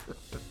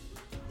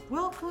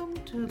Welcome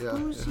to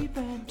Boozy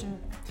Banter.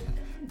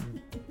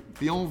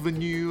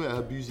 Bienvenue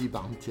à Boozy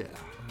Banter.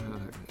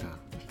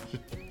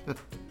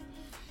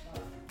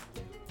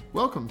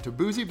 Welcome to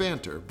Boozy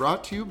Banter,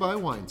 brought to you by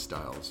Wine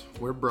Styles,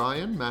 where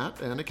Brian,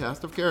 Matt, and a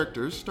cast of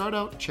characters start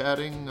out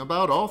chatting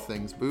about all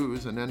things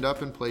booze and end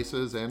up in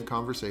places and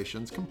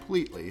conversations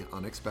completely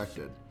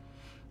unexpected.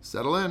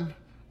 Settle in,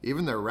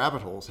 even their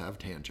rabbit holes have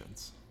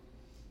tangents.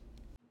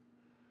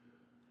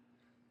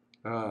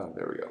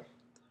 There we go.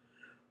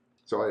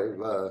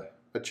 So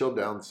I chilled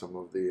down some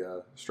of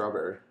the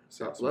strawberry.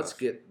 Let's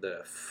get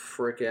the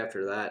frick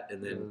after that,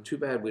 and then too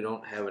bad we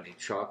don't have any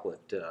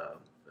chocolate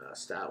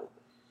stout.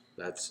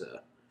 That's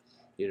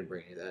you didn't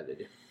bring any of that, did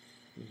you?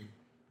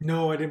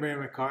 No, I didn't bring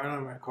my car. I don't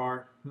have my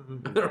car.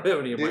 I don't have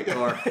any in my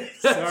car.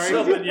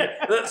 Sorry.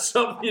 That's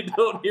something you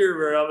don't hear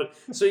very often.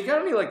 So you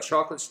got any like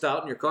chocolate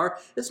stout in your car?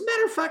 As a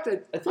matter of fact,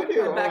 I think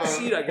in my back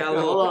seat I got a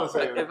little. Hold on a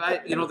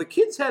second. The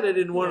kids had it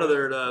in one of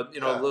their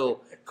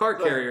little car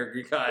carrier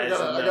guys.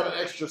 I got an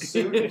extra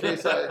suit in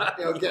case I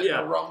get in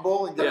a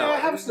rumble. And I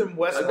have some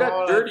Westlaw. I've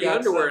got dirty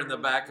underwear in the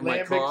back of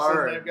my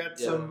car. And I've got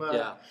some.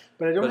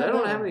 But I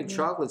don't have any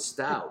chocolate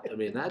stout. I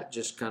mean, that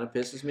just kind of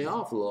pisses me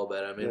off a little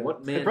bit. I mean,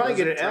 what man I'd probably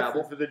get an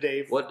travel? F for the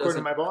day. What according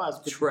to doesn't my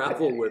boss?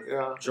 travel with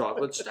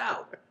chocolate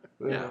stout?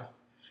 Yeah.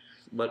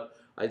 But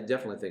I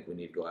definitely think we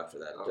need to go after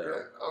that.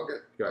 Okay.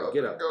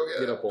 Get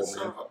up, old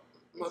man.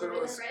 Mother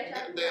was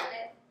getting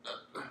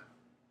down.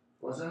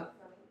 What's that?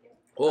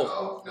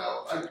 Oh,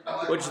 no. I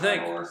like What'd you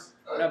think?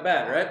 Not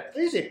bad, right?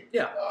 Easy.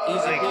 Yeah.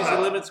 Easy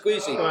lemon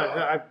squeezy.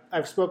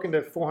 I've spoken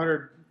to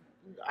 400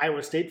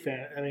 Iowa State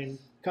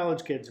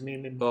college kids.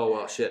 Oh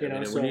well, shit.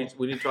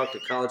 We need to talk to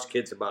college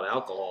kids about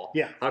alcohol.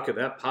 Yeah. How could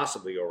that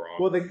possibly go wrong?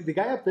 Well, the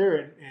guy up there,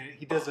 and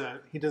he does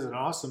an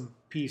awesome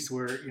piece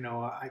where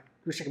I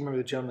wish I could remember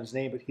the gentleman's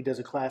name, but he does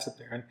a class up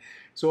there, and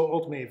so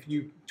ultimately, if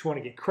you want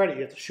to get credit,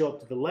 you have to show up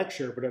to the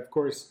lecture. But of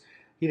course,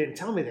 he didn't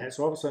tell me that,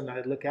 so all of a sudden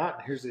I look out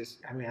and here's this.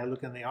 I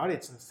look in the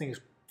audience and this thing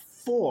is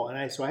full,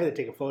 and so I had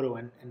to take a photo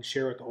and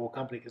share with the whole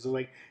company because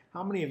like,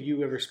 how many of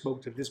you ever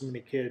spoke to this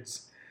many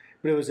kids?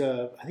 But I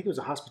think it was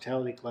a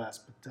hospitality class,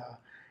 but.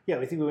 Yeah,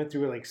 I think we went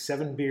through like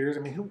 7 beers.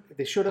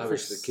 They showed up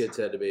obviously, the kids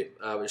had to be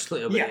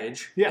obviously of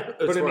age. Yeah,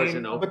 as far as you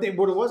know. But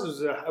what it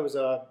was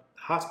a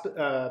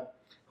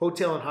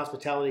hotel and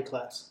hospitality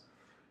class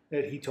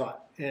that he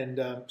taught, and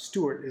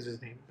Stuart is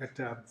his name. But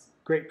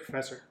great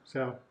professor.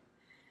 So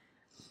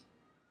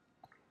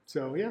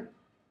yeah,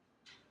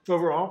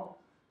 overall,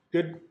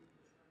 good.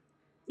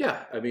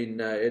 Yeah,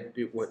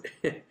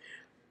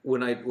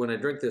 when I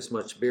drink this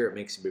much beer, it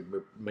makes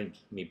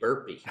me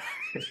burpy.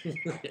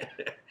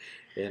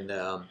 And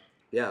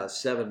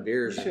 7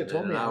 beers in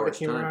an hour's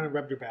came time. around and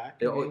rubbed your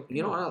back. I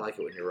like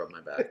it when you rub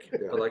my back.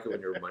 I like it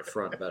when you rub my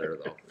front better,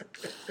 though.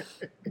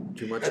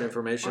 Too much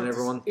information,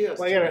 everyone?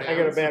 Well, I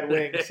got a bad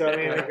wing, so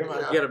come on.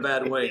 You got a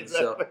bad wing,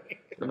 so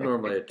I'm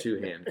normally a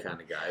 2-hand kind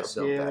of guy.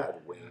 So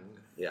Bad wing.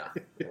 Yeah.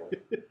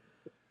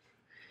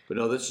 But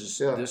no, this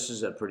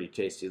is a pretty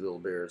tasty little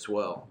beer as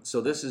well.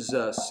 So this is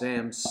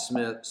Samuel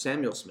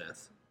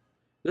Smith.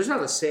 There's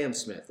not a Sam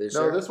Smith. This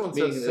one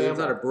says There's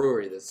not a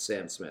brewery that's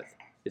Sam Smith.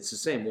 It's the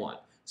same one.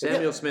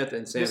 Samuel Smith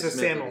and Sam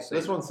Smith.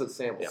 This one says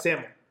Samuel. Yeah.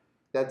 Samuel.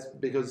 That's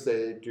because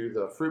they do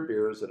the fruit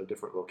beers at a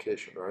different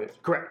location, right?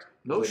 Correct.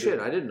 No shit,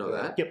 I didn't know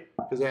that. Yep.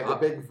 Because they have the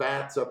big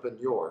vats up in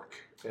York,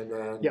 and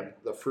then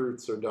the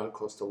fruits are done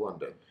close to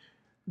London.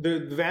 The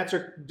vats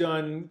are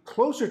done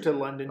closer to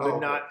London, but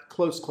not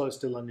close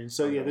to London.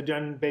 So they're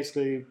done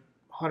basically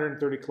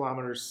 130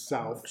 kilometers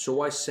south. So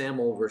why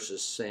Samuel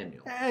versus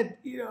Samuel?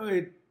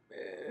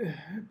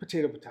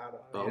 Potato.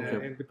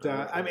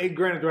 Okay.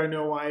 Granted, do I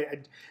know why?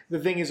 The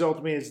thing is,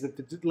 ultimately, is that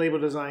the label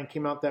design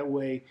came out that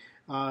way.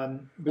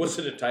 Was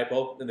it a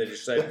typo, and they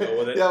decided to go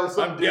with it?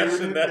 I'm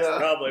guessing that's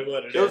probably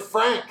what it is. It was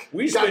Frank.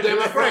 We spent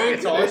Frank.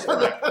 It's always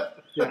Frank.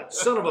 Yeah.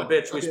 Son of a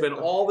bitch, we spent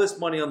all this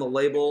money on the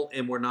label,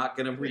 and we're not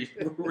going to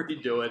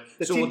redo it,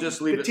 so we'll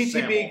just leave it The TTB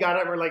Samuel.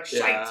 got it, we're like,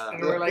 shite.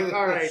 And we're like,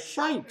 all right.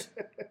 Shite.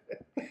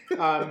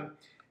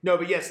 No,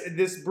 but yes,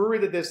 this brewery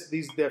that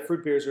the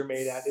fruit beers are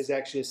made at is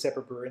actually a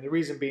separate brewery. And the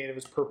reason being it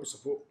was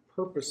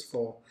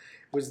purposeful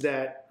was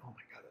that, oh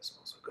my God, that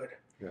smells so good.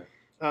 Yeah.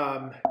 I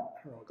don't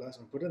know what glass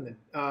I'm going to put in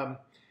then.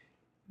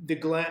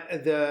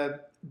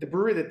 The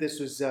brewery that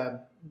this was,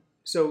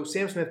 so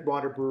Sam Smith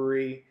bought a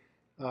brewery,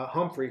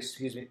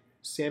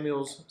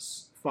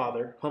 Samuel's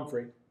father,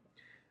 Humphrey,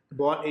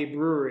 bought a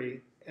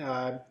brewery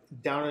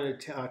down in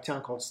a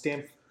town called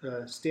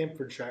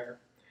Stamfordshire.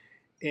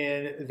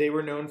 And they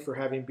were known for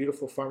having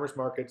beautiful farmers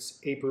markets,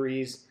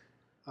 apiaries,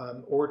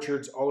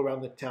 orchards all around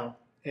the town.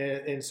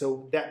 And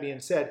so that being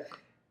said,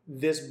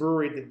 this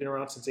brewery that had been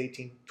around since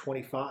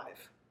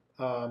 1825,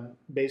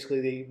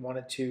 basically they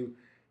wanted to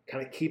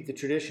kind of keep the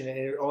tradition. And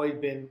it had always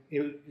been,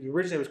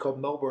 originally it was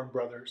called Melbourne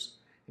Brothers.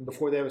 And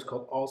before that it was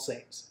called All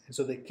Saints. And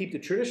so they keep the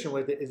tradition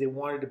with it is they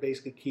wanted to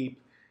basically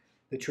keep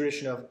the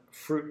tradition of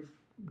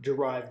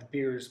fruit-derived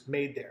beers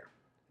made there.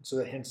 So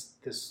that hence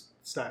this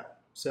style.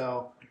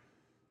 So...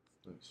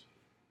 Nice.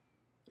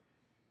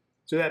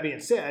 So that being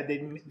said,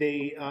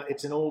 they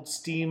it's an old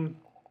steam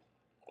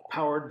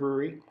powered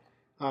brewery.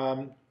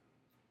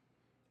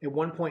 At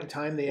one point in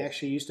time, they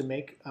actually used to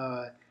make.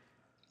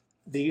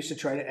 They used to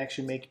try to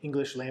actually make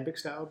English lambic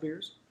style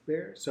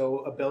beer. So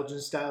a Belgian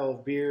style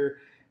of beer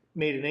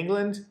made in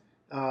England,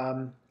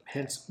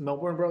 hence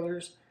Melbourne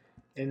Brothers.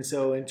 And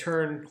so in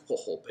turn,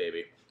 Oh,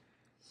 baby.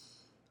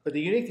 but the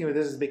unique thing with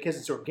this is because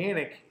it's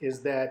organic,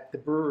 is that the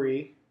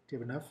brewery. Do you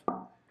have enough?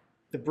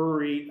 The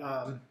brewery.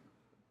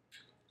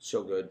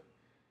 So good.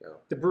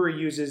 The brewery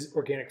uses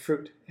organic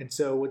fruit, and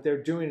so what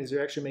they're doing is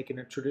they're actually making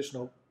a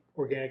traditional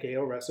organic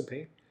ale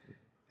recipe,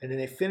 and then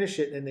they finish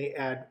it and they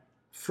add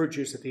fruit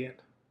juice at the end.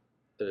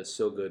 That is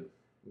so good.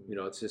 You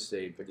know, it's just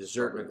a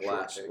dessert in a strawberry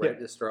glass, shortcake. right? Yep.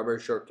 The strawberry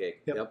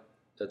shortcake. Yep. Yep.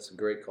 That's a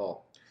great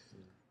call.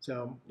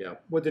 So Yeah.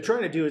 what they're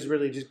trying to do is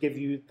really just give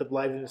you the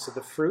liveliness of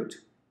the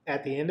fruit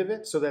at the end of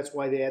it. So that's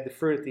why they add the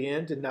fruit at the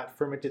end and not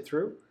ferment it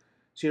through,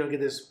 so you don't get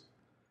this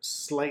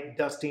slight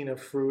dusting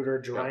of fruit or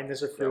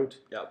dryness of fruit.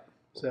 Yep.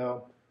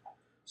 So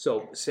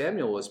So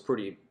Samuel was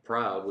pretty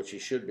proud, which he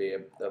should be,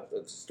 of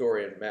the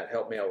story, and Matt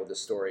helped me out with the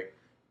story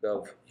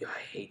of, yeah, I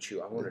hate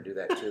you. I want to do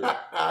that too.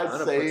 I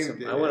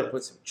want to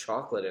put some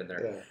chocolate in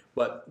there. Yeah.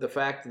 But the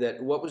fact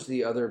that what's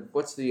the other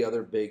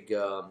big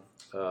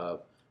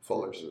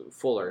Fuller's.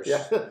 Fuller's?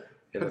 Yeah.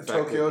 And the fact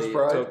Tokyo's that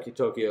Pride.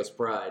 Tokyo's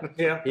Pride.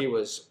 yeah, He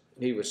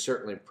was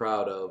certainly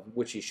proud of,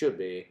 which he should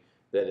be,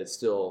 that it's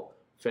still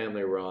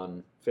family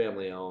run,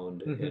 family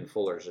owned, Mhm. and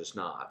Fuller's is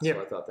not. Yeah.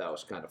 So I thought that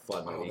was kind of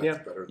fun. Oh, that that's he- Yeah.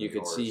 better than you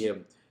could yours. see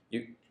him.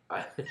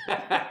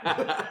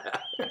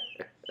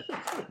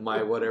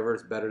 My whatever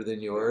is better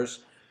than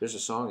yours. There's a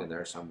song in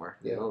there somewhere.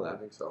 You Yeah, know I that.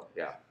 think so.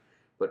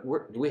 But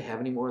do we have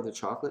any more of the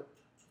chocolate?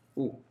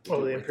 Ooh.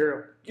 oh, the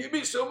Imperial. Give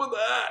me some of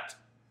that.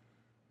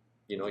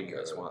 You know you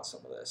guys want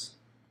some of this.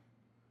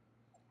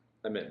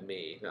 I meant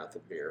me, not the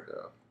beer.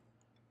 Yeah.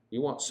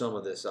 You want some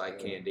of this eye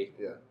candy.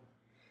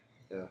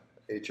 Yeah.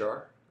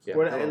 HR. Yeah.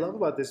 What I love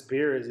about this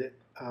beer is it.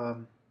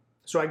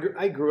 So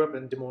I grew up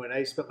in Des Moines.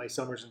 I spent my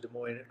summers in Des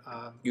Moines.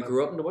 You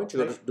grew up in Des Moines? Did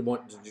you go to Des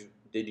Moines?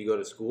 Did you go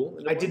to school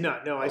in Des I Moines? did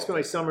not. No, I spent my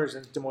okay. summers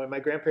in Des Moines. My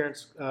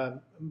grandparents,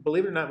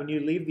 believe it or not, when you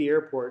leave the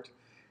airport,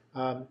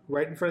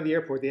 right in front of the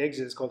airport, the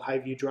exit is called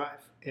Highview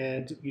Drive,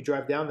 and you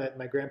drive down that.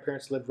 My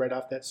grandparents lived right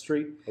off that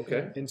street,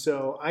 Okay. and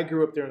so I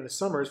grew up there in the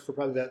summers for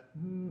probably about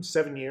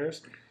 7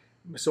 years.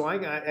 So I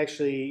got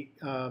actually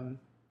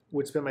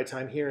would spend my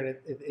time here,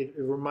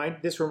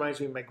 and this reminds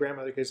me of my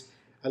grandmother because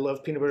I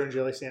love peanut butter and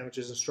jelly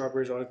sandwiches, and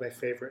strawberries are always my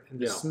favorite. And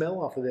the Yeah.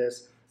 smell off of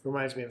this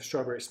reminds me of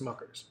strawberry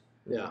Smuckers.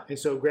 Yeah. And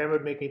so grandma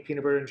would make me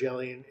peanut butter and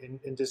jelly,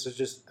 and this is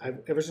just,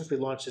 ever since we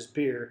launched this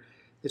beer,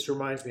 this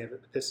reminds me of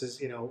it. This is,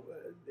 it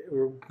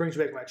brings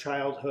me back to my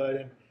childhood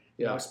and,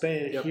 Yeah.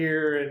 spending it Yep.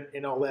 here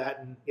and all that.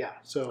 And yeah,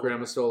 so.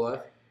 Grandma's still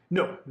alive?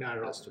 No, not at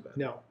all. That's too bad.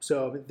 No.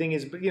 So the thing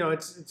is, but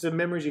it's the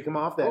memories you come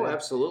off that. Oh, in.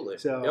 absolutely.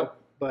 So, Yep.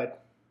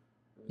 but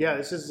yeah,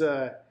 this is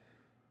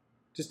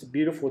just a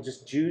beautiful,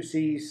 just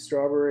juicy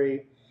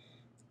strawberry,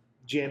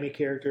 jammy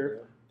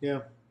character.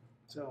 Yeah.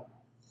 So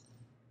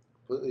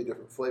Completely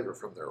different flavor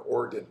from their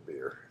Oregon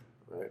beer,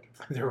 right?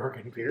 they're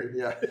working beer.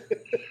 Yeah.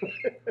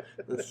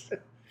 This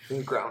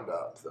is ground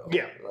up, though.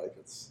 Yeah. Like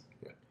it's.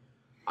 Yeah.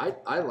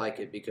 I like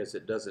it because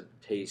it doesn't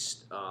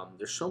taste.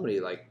 There's so many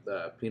like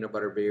peanut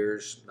butter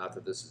beers. Not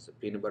that this is a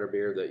peanut butter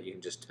beer that you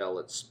can just tell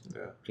it's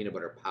Yeah. peanut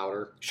butter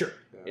powder. Sure.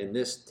 Yeah. And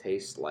this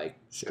tastes like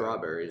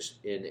strawberries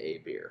in a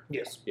beer.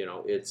 Yes.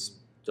 It's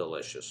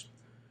delicious.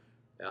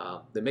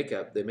 They make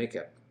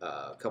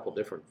a couple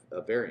different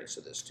variants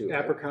of this too.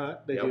 right?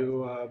 Apricot. They Yep.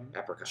 do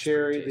Apricot's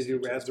cherry. pretty They do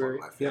tasty, too. That's one raspberry.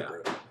 of my Yeah.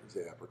 favorite. Is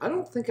the apricot. I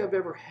don't think I've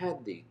ever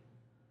had the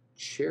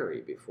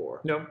cherry before.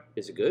 No,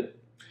 Is it good?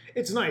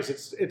 it's nice.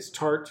 It's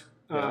tart.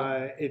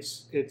 Yeah.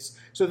 It's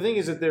so the thing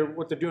is that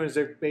what they're doing is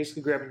they're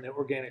basically grabbing the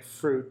organic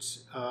fruit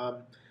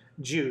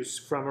juice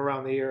from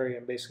around the area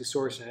and basically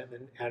sourcing it and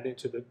then adding it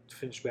to the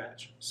finished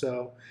batch.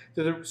 So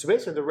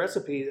basically the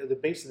recipe, the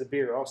base of the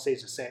beer all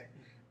stays the same.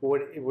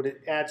 What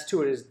it adds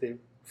to it is the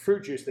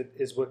fruit juice that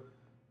is what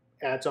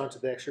adds on to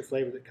the extra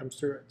flavor that comes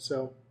through it.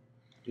 So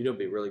You know, what'd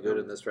be really good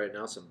in this right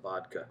now. Some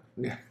vodka.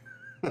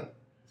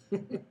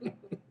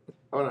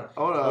 I wanna.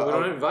 Oh, we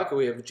don't have vodka.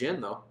 We have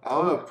gin though. I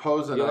wanna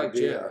pose an You like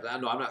gin? idea.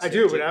 No, I'm not. I Saying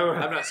do, but gin.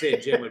 I- I'm not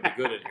saying gin would be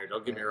good in here.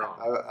 Don't get me wrong.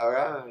 I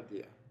got an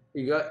idea.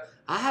 You got.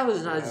 I have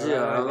an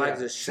idea. I like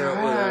to share it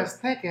with us.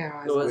 thank you.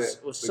 No,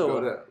 it's- we so-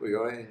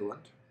 go to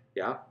England.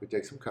 Yeah. We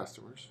take some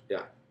customers.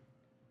 Yeah.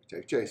 We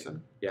take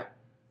Jason. Yeah.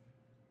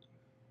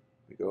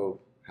 We go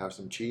have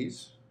some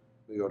cheese.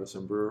 We go to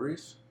some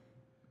breweries.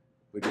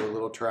 We do a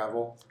little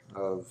travel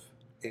of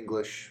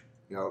English,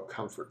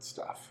 comfort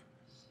stuff.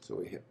 So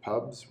we hit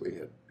pubs, we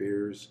hit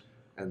beers,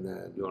 and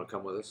then You want to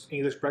come with us?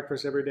 English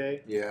breakfast every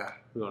day. yeah,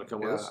 You want to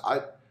come with us?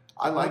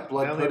 I like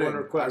blood I only have pudding.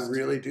 one request. I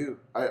really do.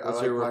 I What's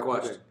like your black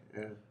request?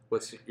 pudding. Yeah.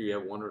 What's you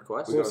have one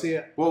request? We We'll go- see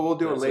it. Well, we'll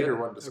do a That's later it?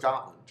 one to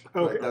Scotland.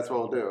 Okay. Like, that's what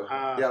we'll do.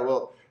 Ah. Yeah,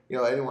 well,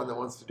 anyone that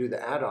wants to do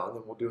the add-on,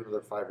 then we'll do another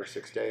 5 or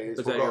 6 days.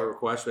 Is We'll that go- your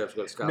request? We have to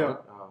go to Scotland.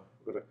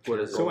 we'll go to What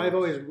is it? So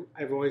Cairngorms.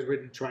 I've always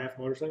ridden Triumph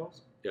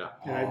motorcycles, Yeah.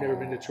 and I've never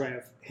been to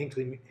Triumph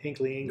Hinkley,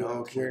 England,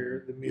 No where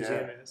kidding. the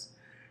museum is.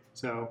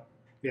 So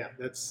Yeah,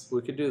 that's.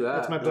 We could do that.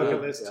 That's my bucket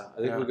list. Yeah,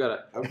 I think we got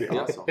it. That'd be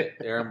awesome.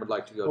 Aaron would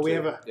like to go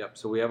Well, too. Yep.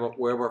 So we have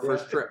our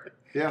first trip.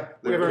 Yeah.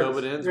 We have our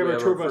COVID we have our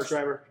tour bus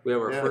driver. We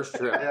have our first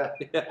trip.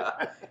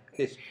 Yeah.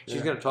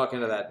 She's going to talk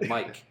into that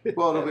mic.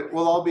 Well,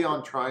 we'll all be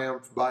on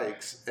Triumph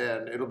bikes,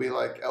 and it'll be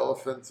like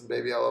elephants and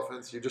baby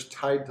elephants. You're just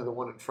tied to the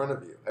one in front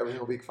of you. Everything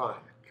will be fine.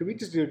 Could we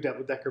just do a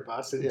double-decker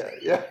bus? And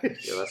Yeah.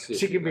 Let's see.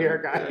 She can be our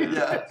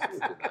guy.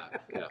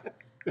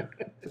 Yeah.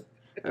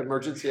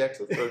 Emergency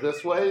exits are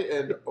this way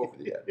and over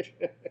the edge.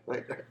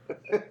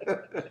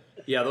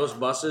 Yeah, those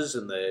buses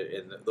and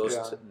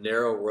those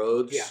narrow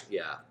roads.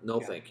 Yeah. No,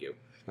 thank you.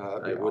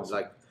 I would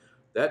like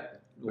that.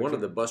 One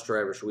of the bus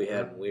drivers we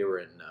had when we were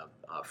in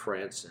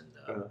France and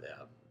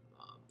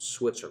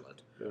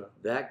Switzerland. Yeah.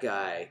 That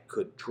guy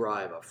could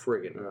drive a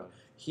friggin'. Yeah.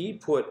 He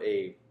put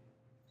a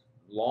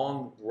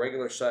long,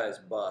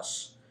 regular-sized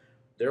bus.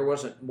 There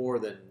wasn't more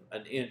than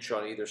an inch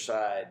on either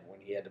side when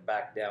he had to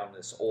back down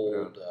this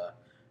old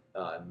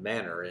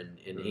manor in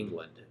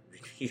England.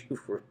 You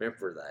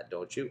remember that,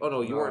 don't you? Oh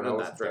no, you weren't on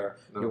that trip.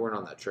 No. You weren't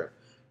on that trip,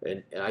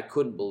 and I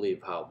couldn't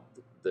believe how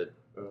the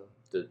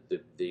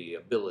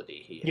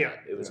ability he had.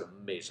 It was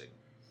amazing.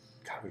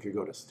 God, we could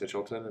go to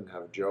Stitchelton and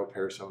have Joe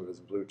pair some of his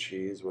blue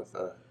cheese with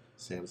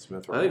Sam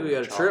Smith. I think we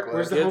got a trip.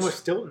 Where's the home of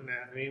Stilton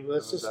at? I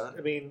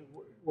mean,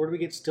 where do we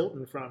get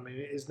Stilton from? I mean,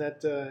 isn't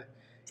that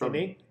from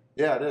me?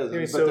 Yeah, it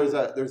is.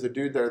 But there's a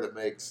dude there that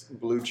makes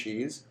blue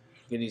cheese.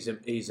 And he's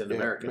an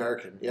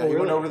American. Yeah, he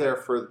went over there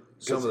for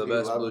some of the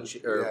best blue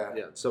cheese.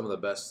 Some of the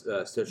best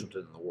Stitchelton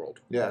in the world.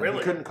 Yeah, really?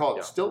 He couldn't call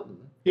it Stilton.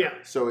 Yeah.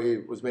 So he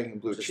was making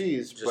blue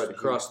cheese, just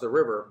across the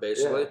river,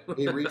 basically. Yeah,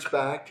 he reached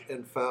back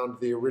and found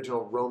the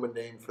original Roman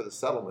name for the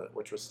settlement,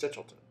 which was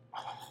Stitchelton,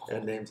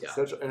 and named it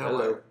Stitchelton. And I'm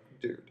like,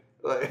 dude,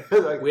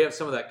 we have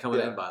some of that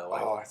coming in, by the way.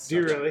 Oh, do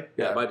you really?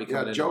 Yeah, it might be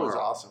coming in. Joe was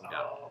tomorrow. awesome.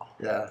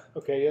 Yeah.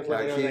 Okay, you have to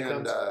let me know he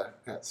when that comes.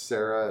 and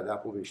Sarah at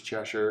Applebee's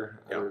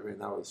Cheshire. I mean,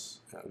 that was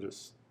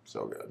just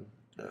so good.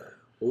 Yeah.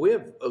 Well, we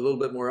have a little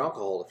bit more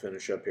alcohol to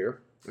finish up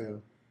here. Yeah.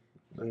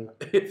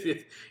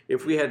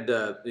 If we had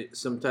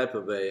some type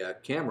of a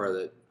camera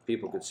that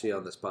people could see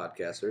on this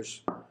podcast,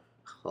 there's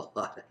a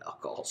lot of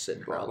alcohol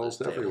sitting around this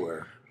table.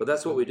 Everywhere. But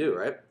that's what we do,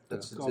 right?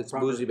 It's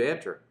boozy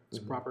banter. It's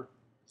proper.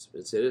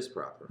 It is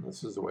proper.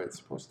 This is the way it's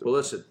supposed to be. Well,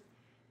 listen,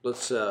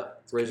 let's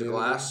raise a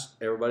glass.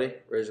 Everybody,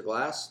 raise a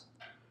glass.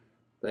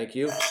 Thank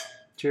you.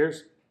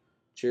 Cheers.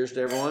 Cheers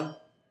to everyone.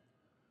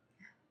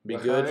 Be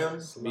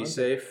good. Be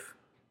safe.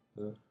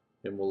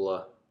 And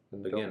we'll,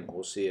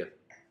 we'll see you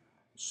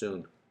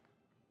soon.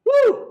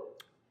 Woo!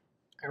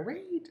 All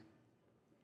right.